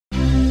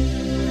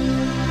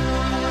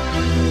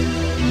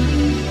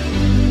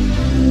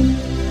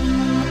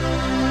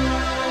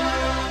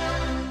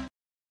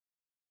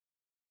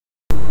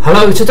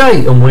Hello,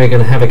 today and we're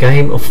going to have a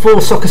game of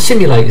 4 soccer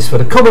simulators for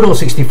the Commodore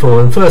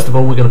 64, and first of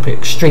all we're going to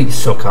pick street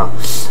soccer.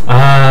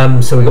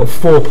 So we've got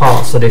 4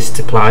 parts of this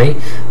to play,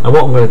 and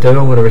what I'm going to do,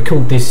 I'm going to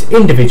record this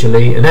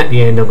individually, and at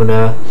the end I'm going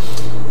to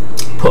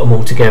put them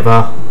all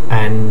together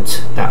and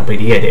that'll be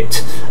the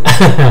edit.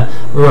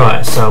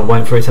 Right, so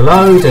waiting for it to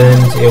load,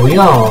 and here we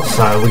are.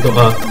 So we've got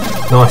a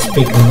nice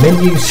big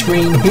menu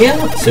screen here,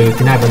 so we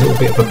can have a little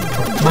bit of a,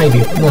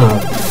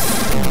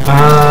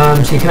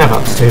 so you can have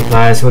up to 2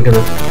 players. We're going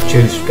to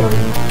choose go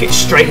and get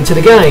straight into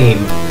the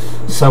game.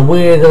 So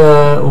we're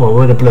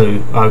the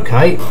blue.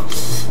 Okay.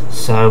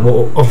 So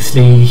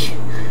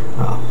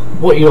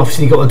what you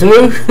obviously got to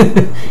do,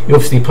 you're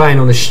obviously playing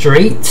on the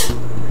street,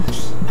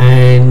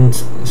 and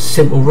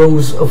simple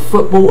rules of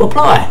football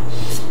apply.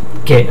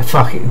 Get as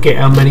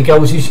many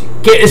goals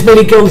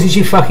as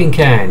you fucking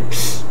can.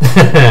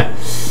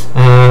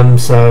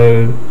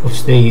 So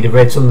obviously the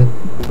red's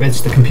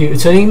the computer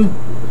team.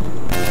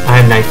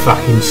 And they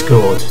fucking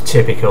scored.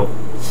 Typical.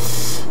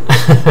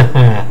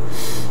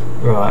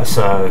 Right,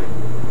 so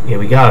here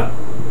we go.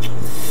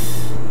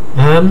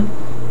 A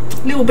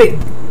little bit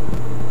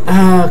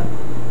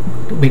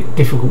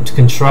difficult to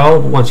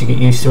control, but once you get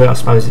used to it, I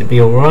suppose it'd be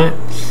alright.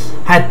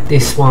 Had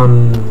this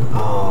one,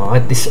 I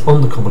had this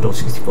on the Commodore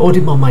 64, or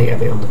did my mate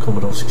have it on the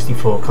Commodore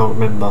 64? I can't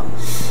remember.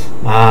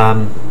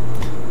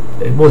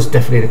 It was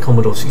definitely the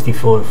Commodore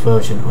 64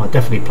 version I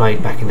definitely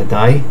played back in the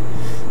day.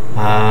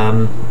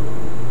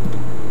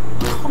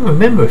 I can't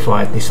remember if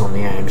I had this on the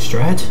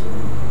Amstrad.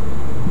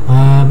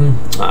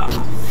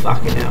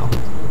 Fucking hell.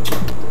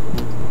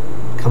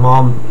 Come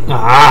on.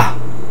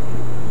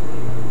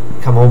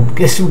 Come on.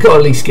 Guess we've got to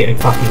at least get a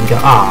fucking go.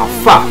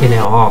 Fucking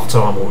hell. Half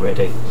time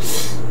already.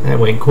 That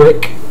went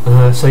quick.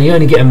 So you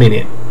only get a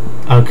minute.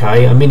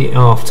 Okay, a minute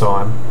half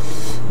time.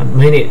 A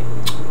minute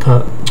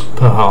per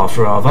half,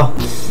 rather.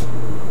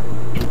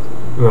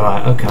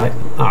 Right, okay.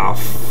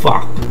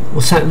 Fuck.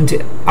 What's happened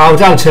to... Oh,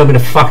 don't tell me the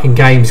fucking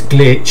game's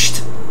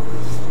glitched.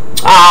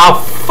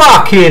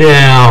 Fucking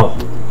hell!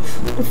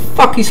 How the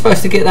fuck are you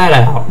supposed to get that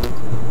out?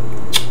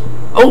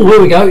 Oh,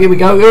 here we go, here we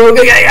go.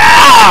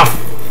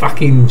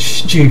 Fucking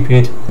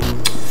stupid.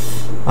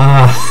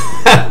 Oh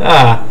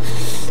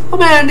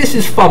man, this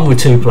is fun with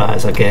 2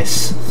 players, I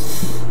guess.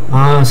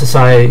 As I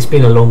say, it's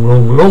been a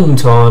long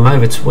time,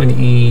 over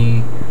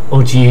 20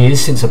 odd years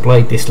since I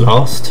played this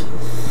last.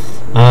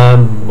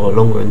 Well,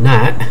 longer than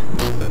that.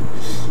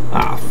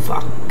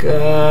 Fuck.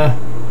 I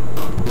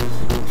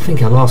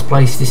think I last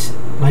played this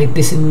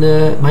in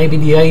maybe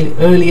the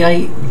early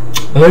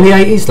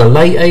 80s, the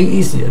late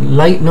 80s,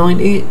 late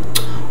 90s.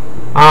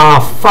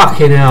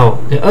 Fucking hell,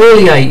 the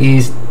early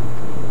 80s.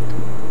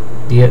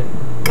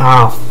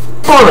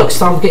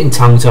 Bollocks! I'm getting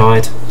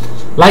tongue-tied.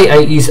 Late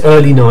 80s,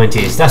 early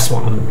 90s.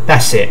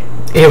 That's it.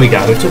 Here we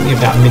go. It took me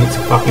about a minute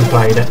to fucking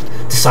play that,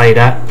 to say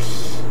that,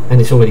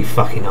 and it's already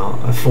fucking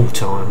a full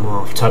time.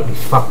 I've totally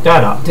fucked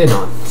that up, didn't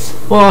I?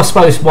 Well, I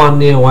suppose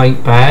 1-0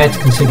 ain't bad,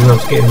 considering I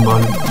was getting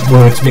my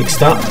words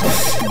mixed up.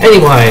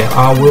 Anyway,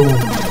 I will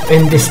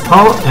end this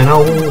part, and I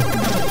will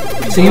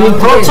see you in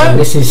part 2.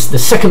 This is the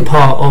second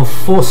part of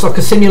 4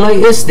 soccer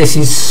simulators. This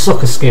is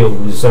soccer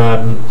skills.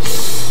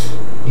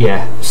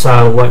 Yeah,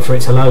 so wait for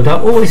it to load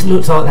up. Always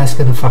looks like that's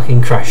going to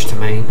fucking crash to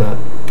me, but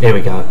here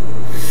we go.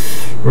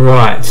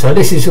 Right, so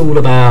this is all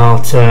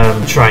about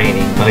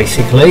training,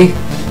 basically.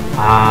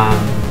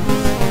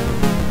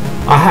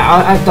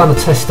 I've done a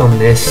test on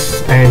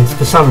this, and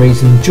for some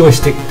reason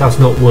joystick does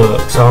not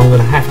work, so I'm going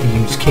to have to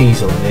use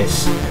keys on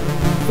this.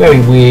 Very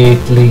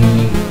weirdly,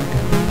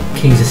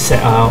 keys are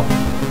set out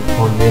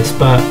on this,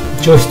 but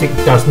joystick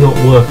does not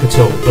work at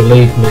all,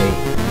 believe me.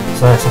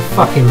 So that's a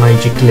fucking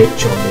major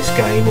glitch on this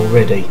game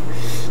already.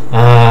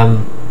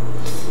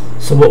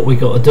 So what we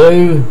got to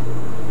do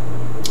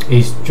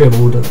is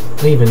dribble.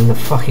 Even the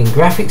fucking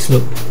graphics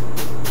look.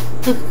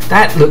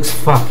 That looks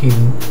fucked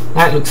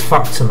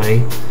to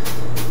me.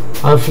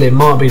 Hopefully it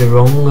might be the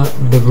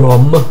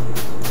ROM, but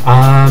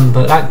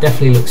that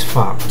definitely looks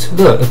fucked.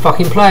 Look, the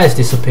fucking player's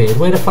disappeared.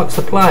 Where the fuck's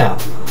the player?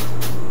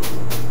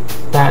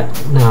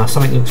 No,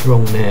 something looks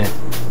wrong there.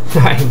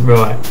 That ain't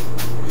right.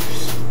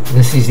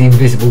 This is the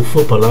invisible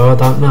footballer. I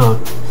don't know.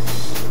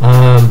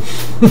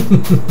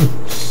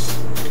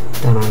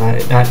 Don't know.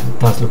 That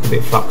does look a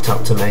bit fucked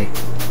up to me.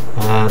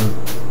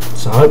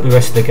 So I hope the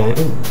rest of the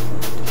game.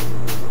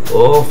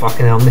 Oh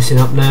fucking hell, I'm messing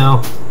up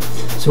now.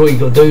 So what you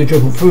got to do,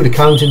 dribble through the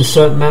cones in a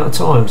certain amount of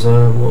times.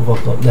 What have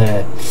I got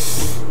there?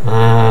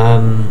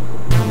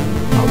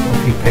 I've got a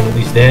few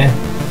penalties there.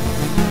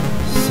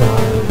 So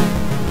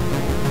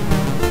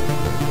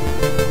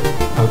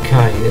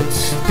okay,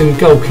 let's do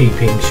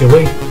goalkeeping, shall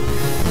we?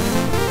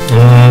 So I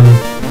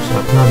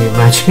can only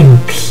imagine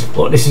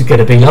what this is going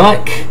to be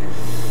like.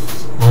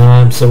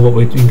 So what,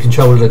 we're in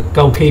control of the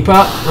goalkeeper,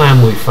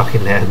 and we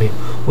fucking let him in.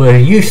 We're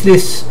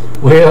useless.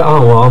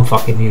 I'm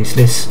fucking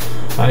useless.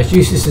 As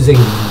useless as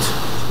England.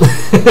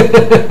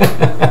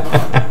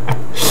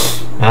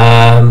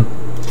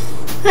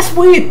 That's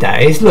weird,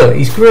 that is. Look,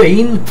 he's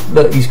green.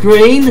 Look, he's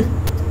green.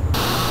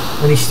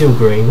 And he's still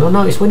green. I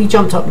noticed when he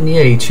jumped up in the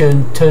air, he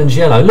turns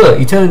yellow. Look,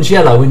 he turns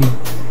yellow when he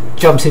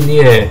jumps in the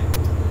air.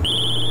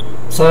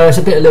 So there's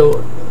a bit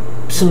of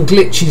some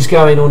glitches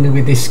going on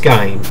with this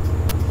game.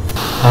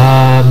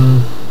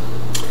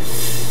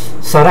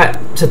 So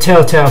that's a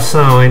telltale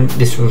sign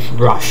this was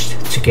rushed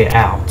to get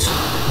out.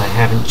 They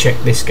haven't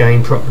checked this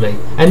game properly.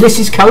 And this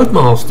is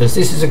Codemasters.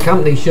 This is a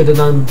company should have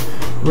known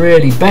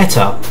really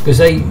better, because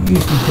they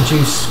usually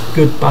produce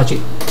good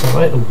budget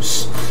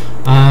titles.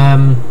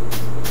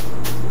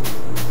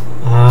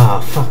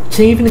 Fuck.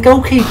 See, even the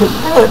goalkeeper.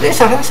 Look,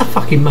 that's a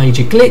fucking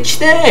major glitch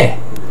there.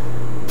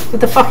 With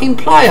the fucking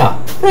player.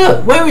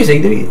 Look, where is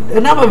he?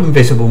 Another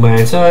invisible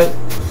man. So,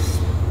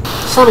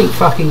 something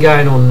fucking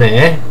going on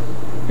there.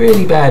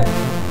 Really bad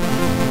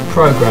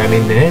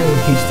programming there.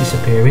 It keeps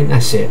disappearing.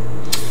 That's it.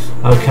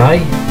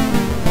 Okay.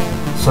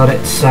 So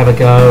let's have a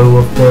go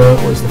of the.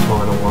 What's the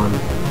final one?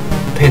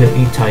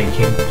 Penalty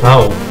taking.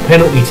 Oh,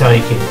 penalty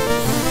taking.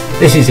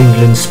 This is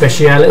England's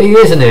speciality,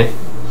 isn't it?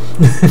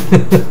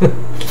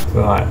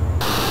 Right.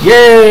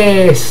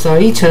 Yes. So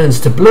he turns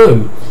to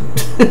blue.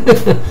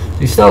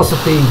 He starts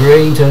off being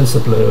green, turns to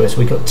blue. As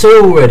we got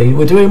 2 already.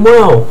 We're doing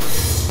well.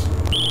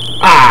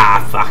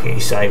 Ah, fuck it. He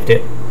saved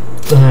it.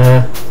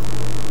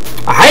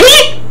 I hate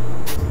it.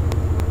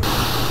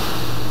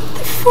 What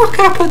the fuck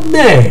happened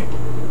there?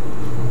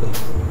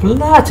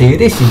 Bloody,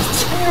 this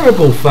is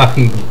terrible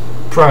fucking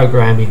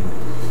programming.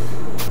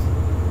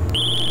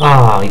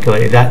 Ah, he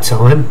got it that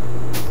time.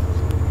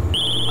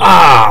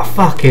 Ah,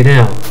 fucking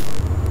hell.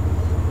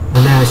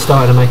 And now it's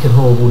starting to make a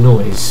horrible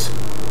noise.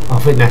 I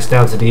think that's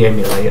down to the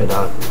emulator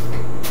though.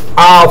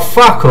 Oh,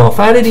 fuck off.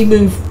 How did he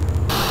move?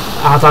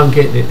 I don't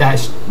get it.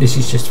 This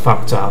is just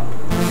fucked up.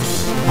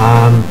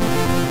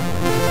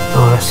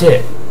 Oh, that's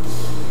it.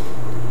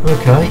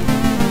 Okay.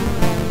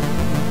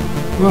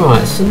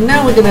 Right, so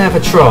now we're going to have a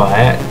try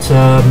at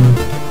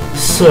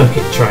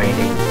circuit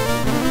training.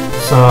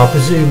 So I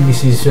presume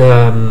this is,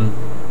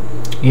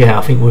 yeah,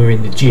 I think we're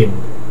in the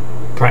gym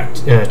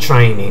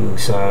training,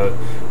 so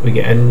we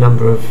get a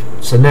number of,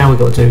 so now we've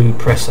got to do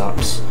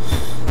press-ups.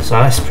 So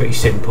that's pretty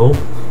simple.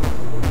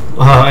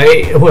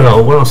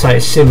 Well, when I say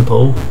it's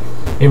simple,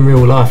 in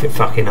real life it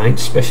fucking ain't,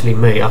 especially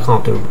me. I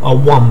can't do a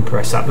 1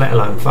 press-up, let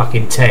alone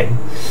fucking 10.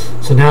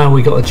 So now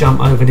we got to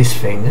jump over this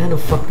thing. How the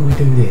fuck do we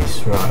do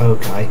this? Right,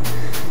 okay.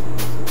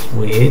 It's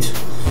weird.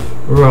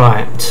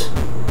 Right,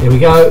 here we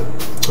go.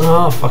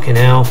 Oh, fucking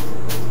hell.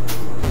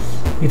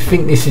 You'd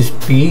think this is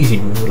be easy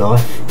in real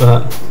life,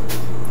 but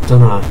don't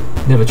know.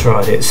 Never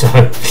tried it, so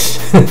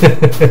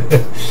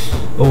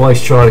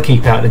always try to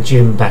keep out the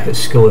gym back at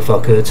school if I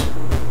could.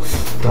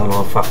 Don't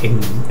know,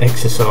 fucking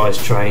exercise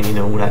training and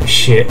all that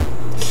shit.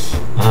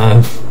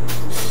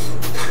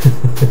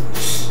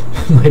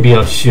 Maybe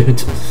I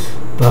should,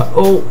 but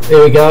oh,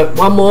 here we go.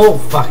 One more.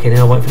 Fucking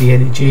hell, wait for the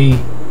energy.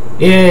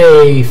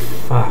 Yay!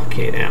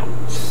 Fucking hell.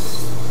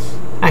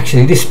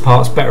 Actually, this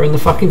part's better than the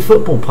fucking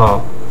football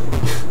part.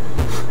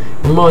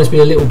 Reminds me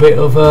a little bit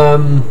of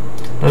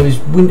those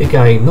winter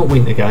games, not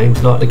winter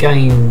games, like the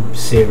game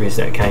series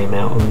that came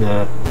out on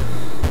the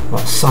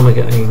like summer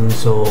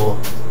games or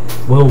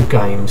world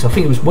games. I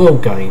think it was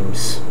world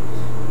games.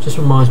 Just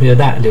reminds me of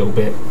that a little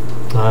bit.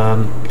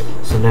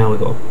 So now we've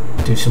got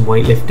to do some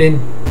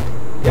weightlifting.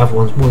 The other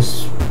one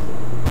was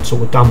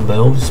sort of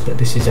dumbbells, but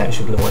this is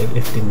actually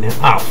weightlifting now.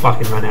 Oh,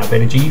 fucking run out of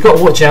energy. You've got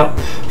to watch out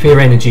for your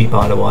energy,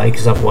 by the way,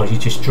 because otherwise you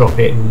just drop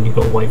it and you've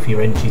got to wait for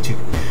your energy to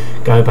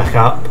go back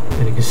up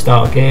and you can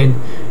start again.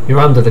 You're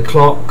under the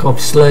clock,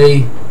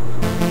 obviously.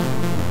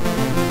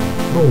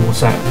 Oh, what's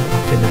that?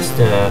 I think that's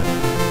the...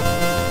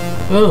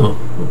 Oh,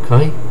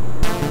 okay.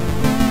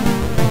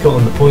 You got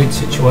on the point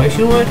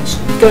situation. Alright, let's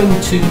go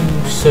to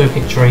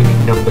circuit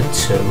training number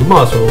 2. We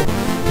might as well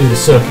do all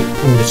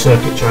the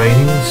circuit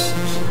trainings.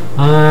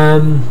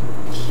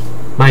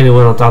 Maybe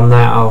when I've done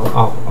that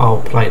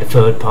I'll play the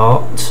 3rd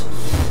part.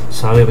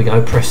 So here we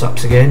go, press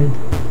ups again.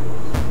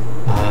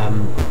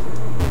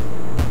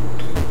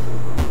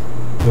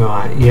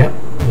 Right, yep,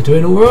 we're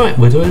doing alright,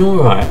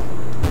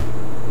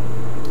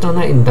 Done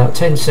that in about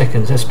 10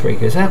 seconds, that's pretty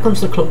good. So how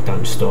comes the clock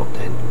don't stop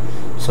then?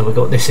 So we've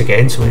got this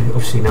again, so we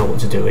obviously know what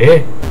to do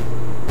here.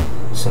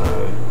 So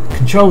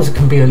controls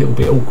can be a little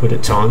bit awkward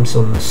at times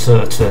on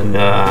certain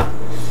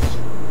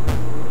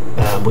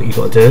what you've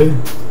got to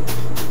do.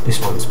 This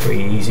one's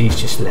pretty easy,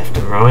 it's just left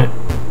and right.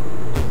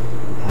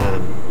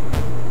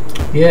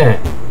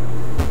 Yeah.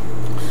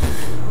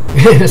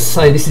 Let's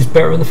say this is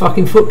better than the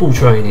fucking football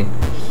training.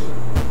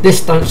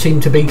 This don't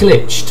seem to be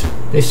glitched.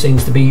 This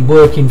seems to be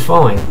working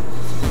fine.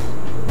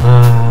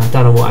 I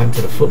don't know what happened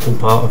to the football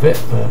part of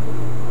it, but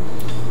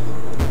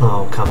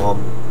oh, come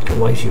on. Gotta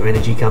wait till your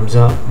energy comes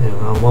up. There we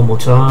go, one more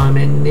time,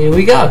 and here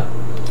we go.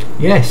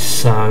 Yes,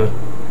 so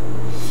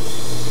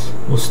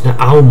what's that?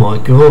 Oh my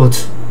god.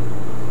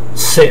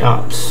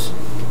 Sit-ups.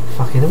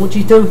 Fucking hell, what do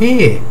you do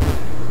here?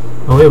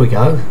 Oh, here we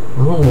go. I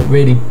don't know what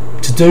really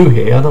to do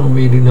here. I don't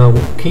really know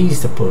what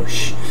keys to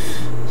push.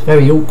 It's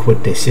very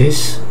awkward, this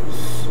is.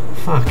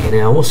 Fucking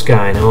hell, what's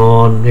going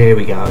on? Here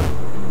we go.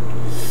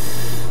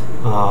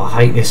 Oh,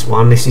 I hate this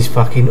one. This is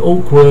fucking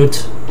awkward.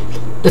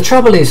 the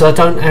trouble is I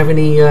don't have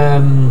any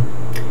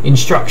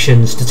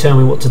instructions to tell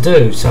me what to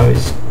do, so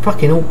it's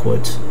fucking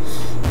awkward.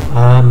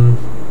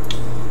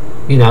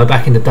 You know,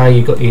 back in the day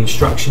you got the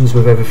instructions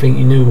with everything,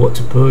 you knew what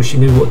to push, you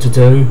knew what to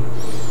do,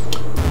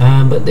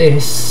 but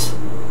this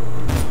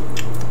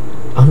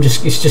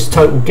it's just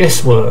total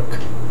guesswork,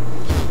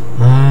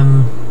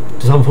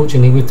 because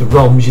unfortunately with the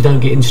ROMs you don't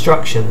get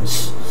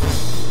instructions.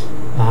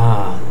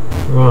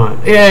 Right,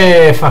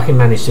 yeah, fucking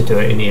managed to do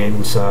it in the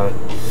end. So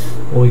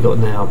what we got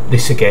now?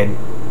 This again.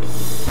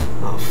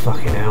 Oh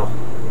fucking hell,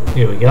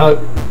 here we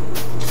go.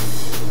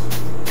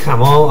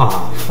 Come on.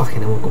 Oh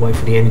fucking hell, I've got to wait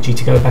for the energy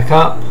to go back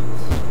up.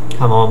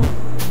 Come on.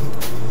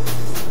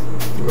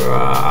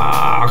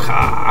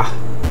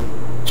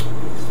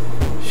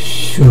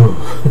 Shoo.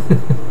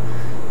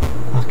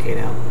 Fucking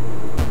hell.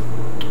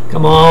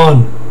 Come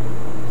on.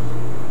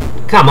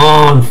 Come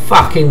on.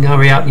 Fucking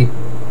hurry up, you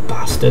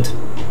bastard.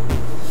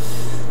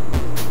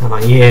 Come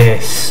on,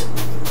 yes.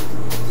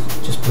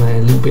 Just a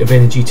little bit of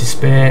energy to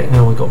spare.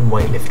 Now we've got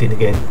weightlifting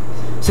again.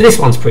 So this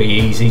one's pretty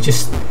easy.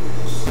 Just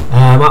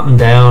up and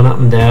down, up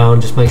and down.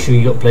 Just make sure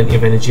you've got plenty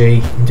of energy.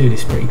 You can do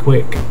this pretty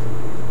quick.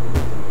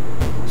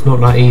 It's not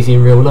that easy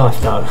in real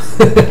life though.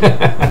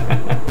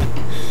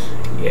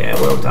 Yeah,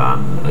 well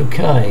done.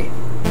 Okay.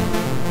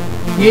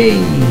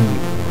 Yay!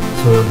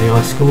 So we're on the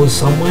ice scores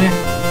somewhere.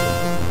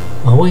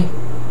 Are we?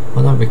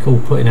 I don't recall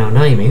putting our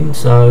name in,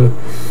 so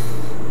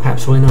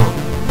perhaps we're not.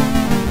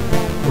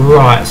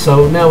 Right,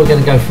 so now we're going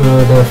to go for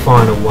the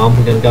final one.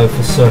 We're going to go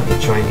for circuit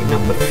training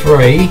number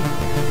 3,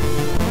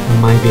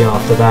 and maybe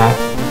after that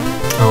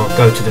I'll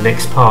go to the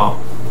next part.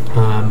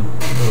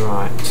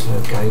 Right,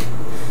 okay.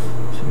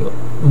 So we've got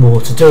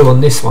more to do on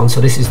this one.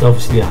 So this is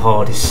obviously the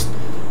hardest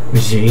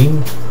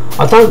regime.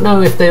 I don't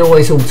know if they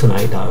always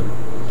alternate though.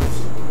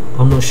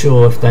 I'm not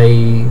sure if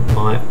they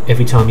might,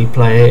 every time you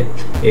play it,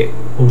 it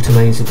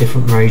alternates a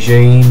different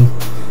regime.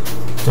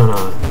 Don't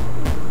know.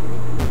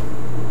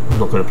 I'm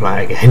not going to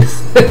play it again.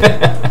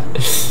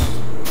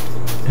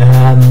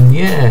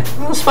 Yeah,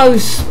 I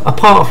suppose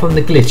apart from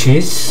the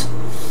glitches,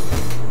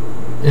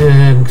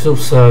 because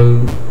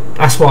also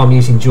that's why I'm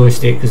using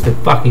joystick, because the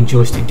fucking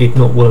joystick did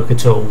not work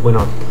at all when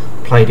I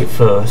played it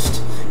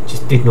first. It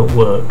just did not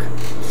work.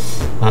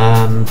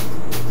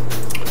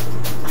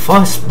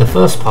 The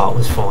first part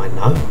was fine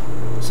though,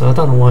 so I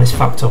don't know why it's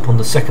fucked up on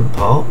the second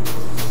part.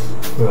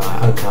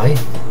 Right, okay.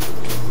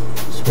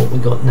 So what we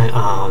got now?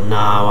 Oh no,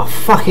 I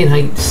fucking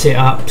hate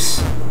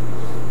sit-ups.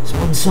 This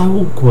one's so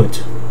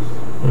awkward,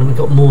 and we've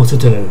got more to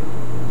do.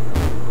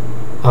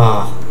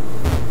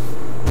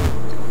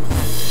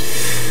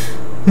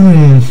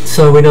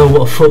 So we know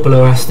what a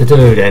footballer has to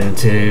do then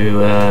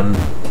to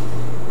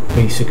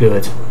be so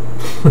good.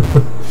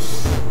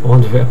 I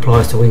wonder if it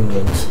applies to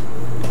England.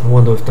 I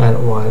wonder if that's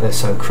why they're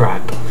so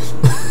crap.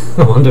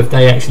 I wonder if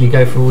they actually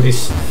go through all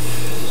this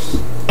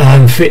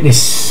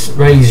fitness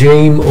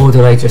regime, or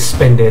do they just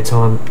spend their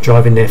time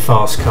driving their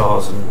fast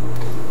cars and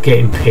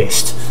getting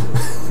pissed?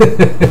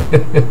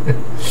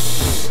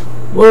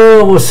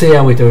 Well, we'll see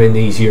how we do in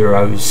these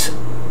Euros.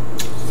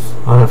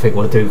 I don't think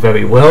we'll do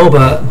very well,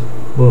 but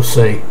we'll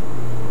see.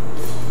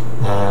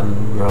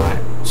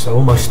 Right, so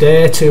almost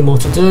there. 2 more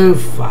to do.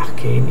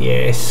 Fucking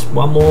yes.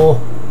 1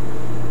 more.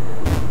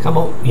 Come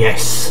on.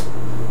 Yes.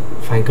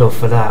 Thank God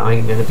for that. I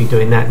ain't going to be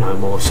doing that no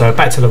more. So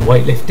back to the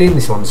weightlifting.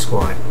 This one's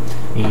quite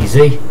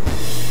easy.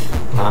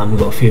 We've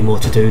got a few more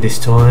to do this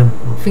time.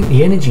 I think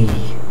the energy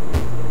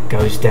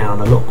goes down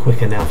a lot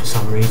quicker now for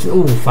some reason.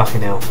 Oh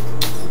fucking hell!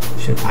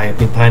 Should have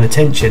been paying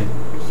attention.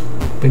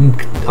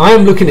 I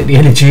am looking at the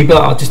energy,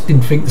 but I just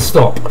didn't think to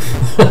stop.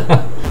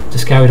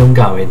 Just carried on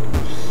going.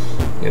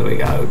 Here we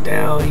go.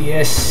 Down.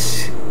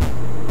 Yes.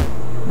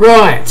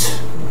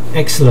 Right.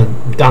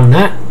 Excellent. Done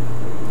that.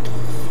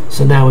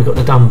 So now we've got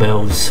the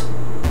dumbbells.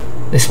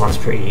 This one's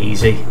pretty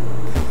easy.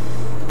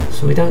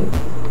 So we don't.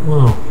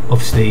 Well,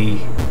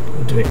 obviously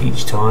we'll do it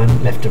each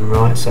time, left and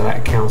right, so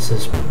that counts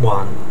as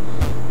 1.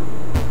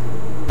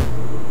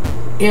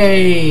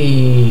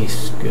 Yay!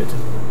 Good.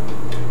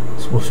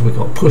 So what have we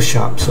got?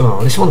 Push-ups.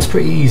 Oh, this one's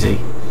pretty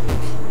easy.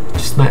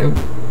 Just matter of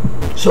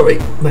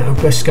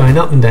breaths going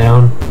up and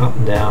down, up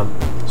and down.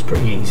 It's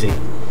pretty easy.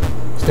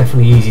 It's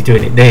definitely easy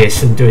doing it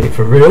this and doing it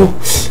for real.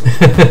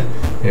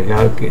 There we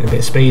go. Getting a bit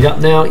of speed up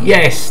now.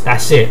 Yes,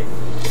 that's it.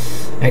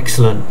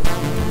 Excellent.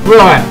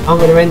 Right, I'm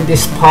going to end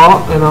this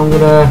part and I'm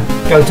going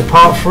to go to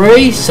part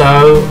 3,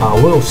 so I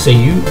will see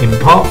you in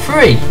part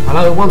 3.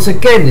 Hello once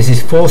again, this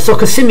is 4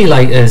 Soccer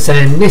Simulators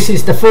and this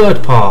is the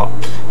 3rd part,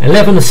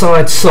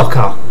 11-a-side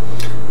soccer.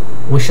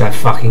 Wish I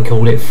fucking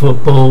called it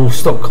football.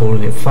 Stop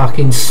calling it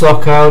fucking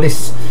soccer.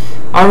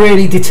 I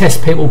really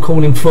detest people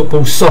calling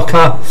football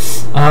soccer.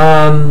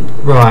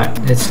 Right,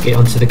 let's get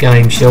onto the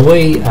game, shall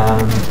we?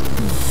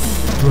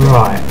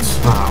 Right.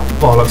 Oh,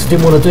 bollocks.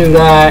 Didn't want to do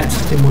that.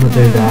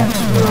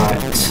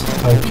 Right.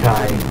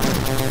 Okay.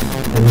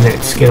 And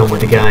let's get on with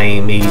the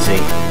game. Easy.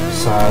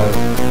 So,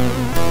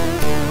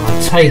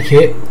 I take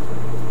it.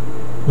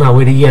 No,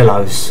 we're the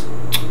yellows.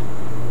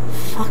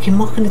 Fucking,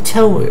 what can I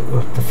tell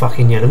with the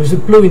fucking yellow? It was the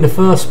blue in the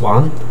first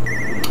one.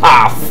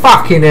 Ah,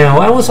 fucking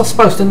hell. How was I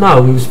supposed to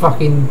know? He was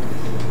fucking...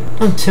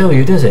 Don't tell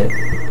you, does it?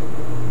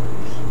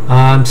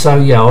 So,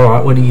 yeah,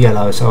 alright, we're the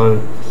yellow, so...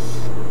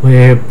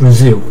 We're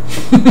Brazil.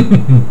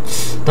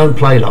 Don't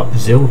play like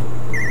Brazil.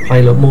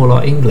 Play more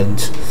like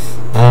England.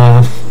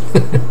 I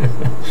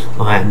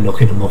am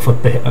knocking them off a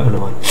bit, aren't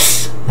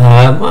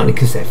I? Only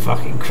because they're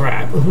fucking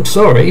crap. I'm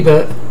sorry,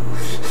 but...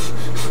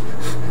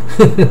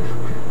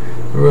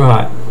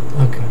 Right,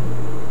 okay.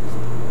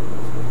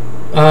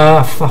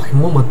 Fucking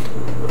what am I?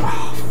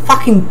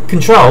 Fucking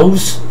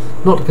controls,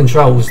 not the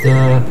controls.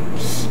 The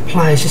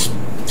players just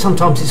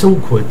sometimes it's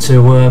awkward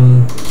to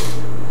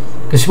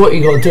because what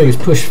you got to do is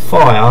push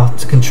fire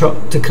to control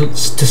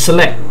to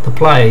select the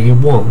player you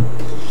want,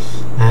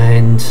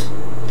 and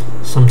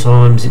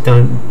sometimes it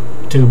don't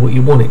do what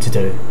you want it to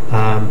do.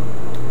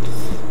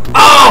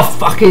 Oh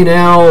fucking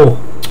hell!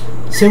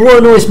 So what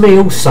annoys me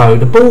also,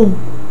 the ball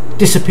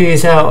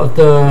disappears out of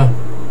the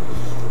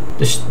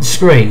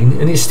screen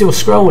and it's still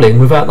scrolling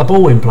without the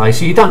ball in play,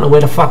 so you don't know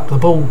where the fuck the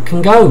ball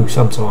can go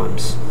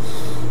sometimes.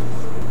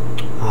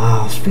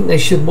 I think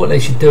what they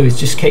should do is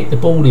just keep the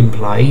ball in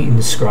play in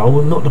the scroll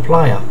and not the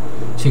player,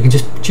 so you can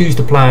just choose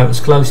the player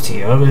that's close to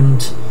you.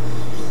 And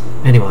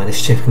anyway,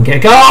 this chip can get a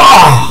goal.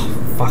 Oh,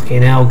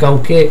 fucking hell, goal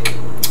kick.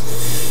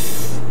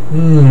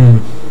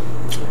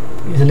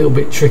 It's a little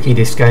bit tricky,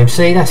 this game.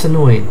 See, that's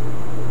annoying.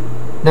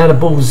 Now the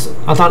ball's...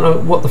 I don't know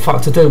what the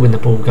fuck to do when the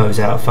ball goes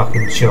out of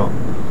fucking shot.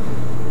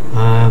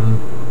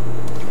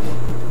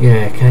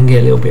 Yeah, it can get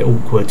a little bit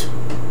awkward.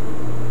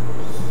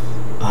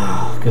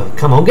 Oh god,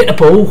 come on, get the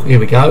ball. Here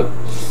we go.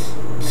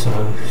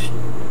 So...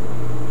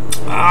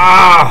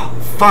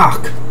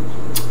 fuck.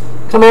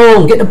 Come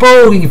on, get the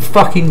ball, you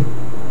fucking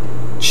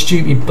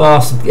stupid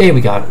bastard. Here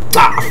we go.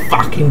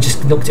 Fucking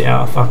just knocked it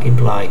out of fucking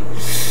play.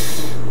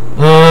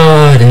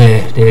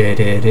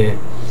 Dear.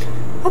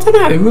 I don't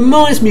know, it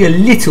reminds me a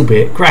little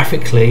bit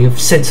graphically of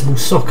Sensible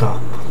Soccer.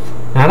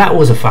 Now that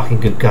was a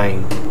fucking good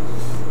game.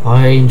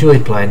 I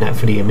enjoyed playing that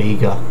for the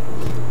Amiga.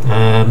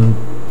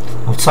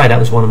 I'd say that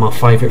was one of my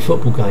favourite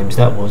football games.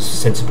 That was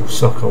Sensible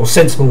Soccer, or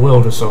Sensible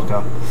World of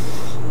Soccer.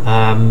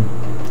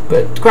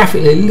 But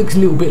graphically it looks a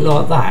little bit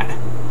like that.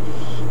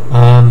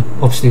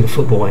 Obviously the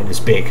football ain't as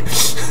big.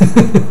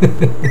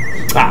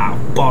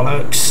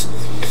 Bollocks.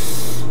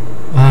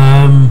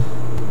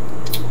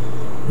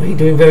 Well, you're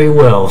doing very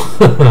well.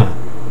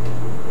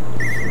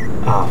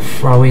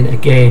 Throw in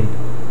again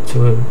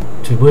to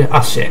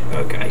where? Shit.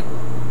 Okay.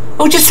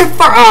 Oh, just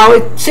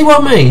see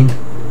what I mean?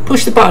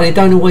 Push the button. It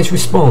don't always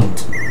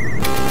respond.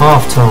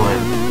 Half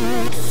time.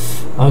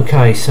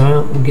 Okay,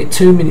 so we'll get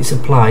 2 minutes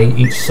of play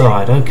each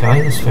side.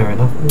 Okay, that's fair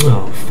enough.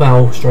 Oh,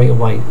 foul straight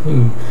away.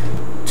 Ooh,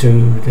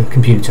 to the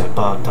computer,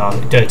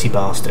 dirty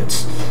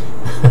bastards.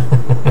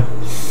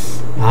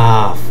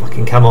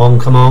 Fucking come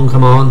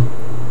on.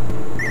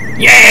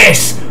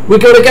 Yes! We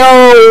got a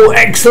goal!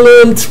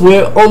 Excellent!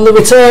 We're on the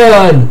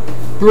return!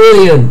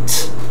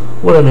 Brilliant!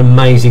 What an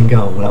amazing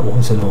goal that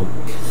was and all.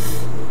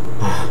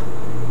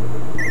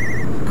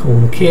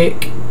 Corner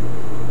kick.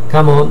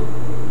 Come on,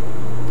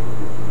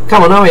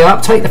 hurry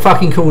up. Take the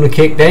fucking corner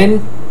kick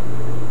then.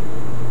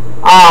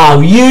 Oh,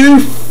 you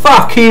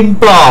fucking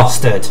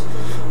bastard!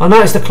 I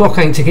noticed the clock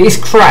ain't ticking. It's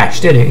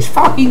crashed, isn't it? It's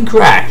fucking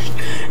crashed.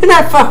 Isn't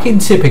that fucking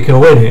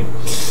typical, isn't it?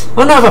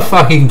 Another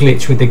fucking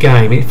glitch with the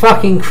game. It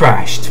fucking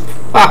crashed.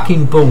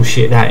 Fucking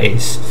bullshit that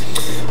is.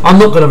 I'm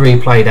not going to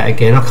replay that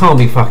again. I can't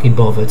be fucking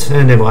bothered.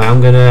 Anyway,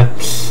 I'm going to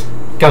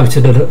go to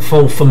the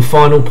fourth and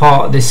final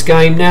part of this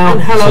game now.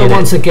 And hello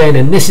once again,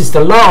 and this is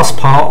the last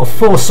part of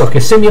 4 Soccer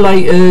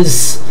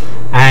Simulators,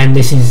 and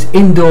this is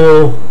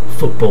indoor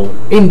football.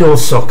 Indoor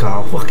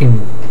soccer.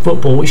 Fucking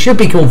football. It should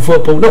be called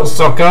football, not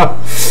soccer.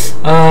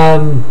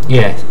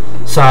 Yeah.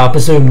 So I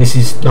presume this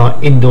is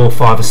like indoor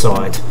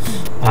 5-a-side.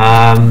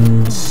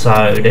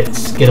 So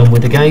let's get on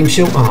with the game,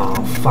 shall we?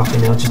 Oh,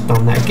 fucking hell, I've just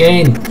done that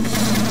again.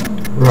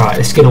 Right,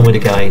 let's get on with the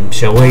game,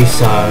 shall we?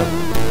 So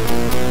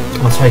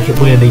I'll take it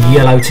we're the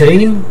yellow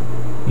team.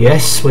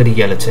 Yes, we're the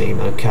yellow team,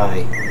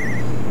 okay.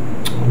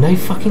 And they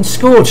fucking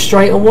scored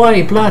straight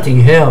away,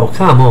 bloody hell,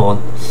 come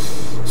on.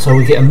 So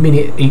we get a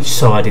minute each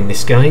side in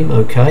this game,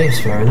 okay, that's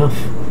fair enough.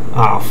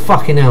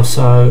 Fucking hell,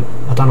 so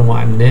I don't know what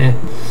happened there.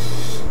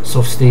 So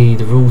obviously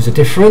the rules are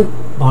different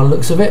by the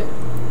looks of it.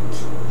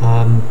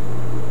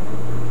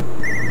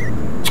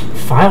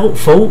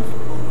 Fault?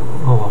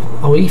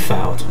 Oh, he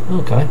fouled.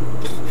 Okay,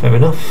 fair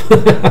enough.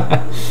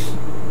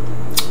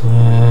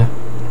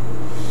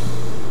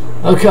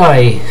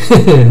 Okay,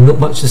 not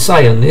much to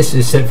say on this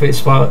except for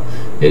it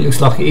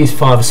looks like it is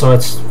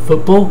 5-a-side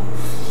football.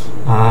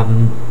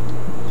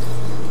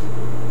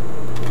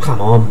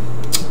 Come on,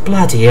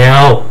 bloody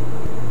hell!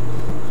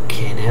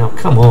 Fucking hell,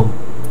 come on,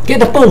 get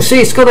the ball. See,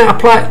 it's gone out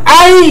of play.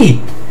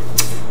 Hey!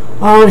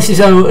 Oh, this is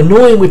so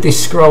annoying with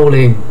this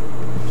scrolling.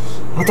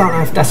 I don't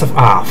know if that's a...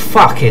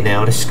 fucking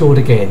hell, they scored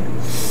again.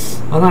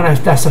 I don't know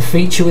if that's a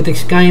feature with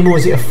this game or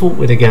is it a fault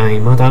with the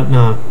game. I don't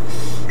know.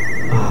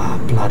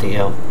 Bloody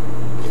hell.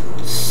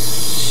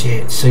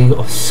 Shit, so you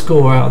got to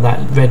score out of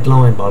that red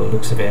line by the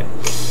looks of it.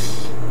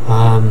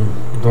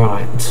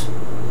 Right.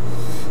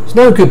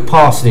 There's no good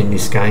passing in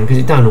this game because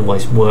it don't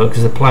always work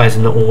because the players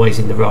are not always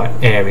in the right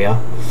area.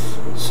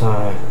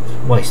 So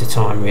waste of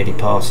time really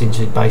passing.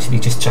 So basically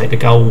just take the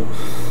goal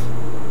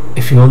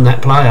if you're on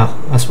that player.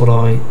 That's what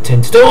I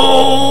tend to do.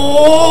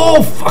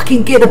 Oh,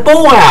 fucking get the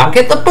ball out!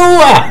 Get the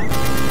ball out!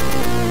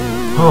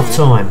 Half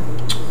time.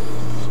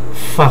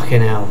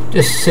 Fucking hell.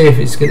 Just see if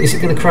it's good. Is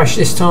it going to crash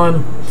this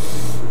time?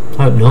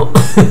 Hope not.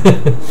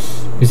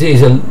 Because it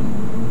is a...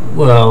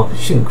 Well, it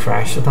shouldn't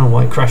crash. I don't know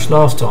why it crashed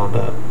last time,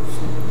 but...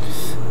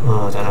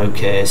 Oh, I don't know, who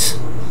cares?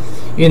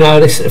 You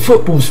know,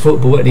 football's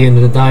football at the end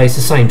of the day. It's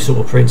the same sort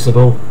of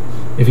principle.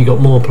 If you got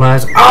more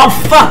players... Oh,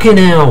 fucking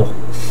hell!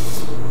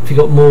 If you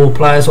got more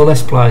players or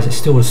less players, it's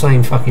still the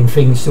same fucking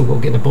thing. You still got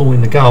to get the ball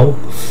in the goal.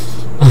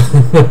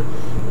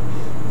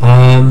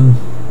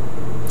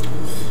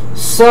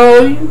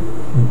 So,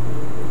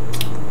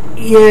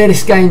 yeah,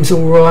 this game's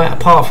alright,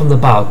 apart from the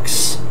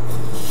bugs.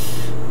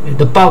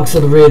 The bugs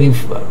are the really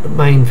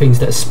main things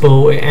that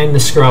spoil it, and the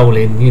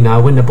scrolling. You know,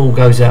 when the ball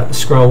goes out the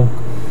scrolling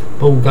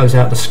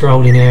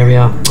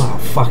area. Oh,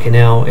 fucking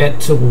hell,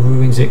 it sort of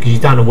ruins it because you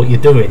don't know what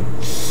you're doing.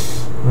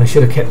 I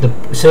should have kept the...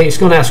 See, it's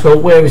gone out scroll.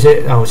 Where is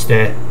it? Oh, it's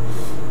there.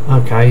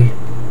 Okay.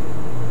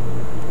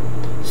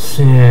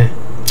 So, yeah.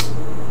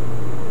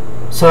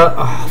 So,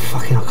 oh,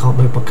 fucking, I can't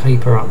move my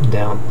keeper up and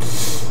down.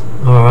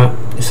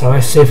 Alright, so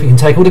let's see if we can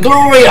take all the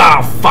glory. Ah,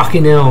 oh,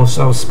 fucking hell.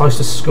 So I was supposed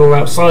to score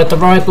outside the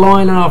right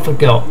line and I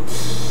forgot.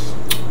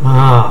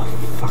 Ah,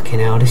 fucking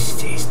hell. It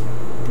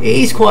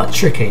is quite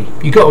tricky.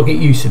 You got to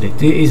get used to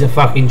it. It is a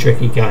fucking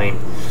tricky game.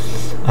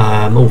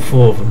 All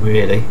four of them,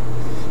 really.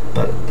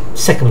 But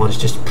second one's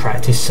just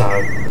practice, so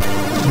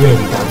really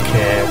don't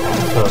care about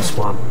the first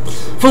one.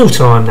 Full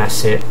time,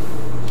 that's it.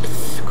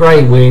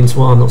 Gray wins.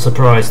 Well, I'm not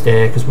surprised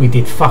there because we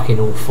did fucking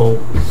awful.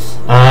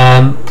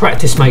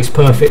 Practice makes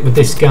perfect with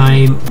this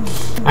game,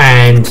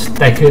 and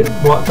they could.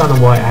 I don't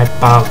know why it had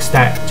bugs.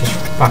 That just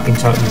fucking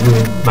totally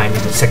ruined mainly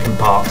the second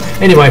part.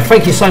 Anyway,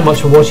 thank you so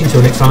much for watching.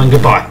 Till next time,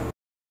 goodbye.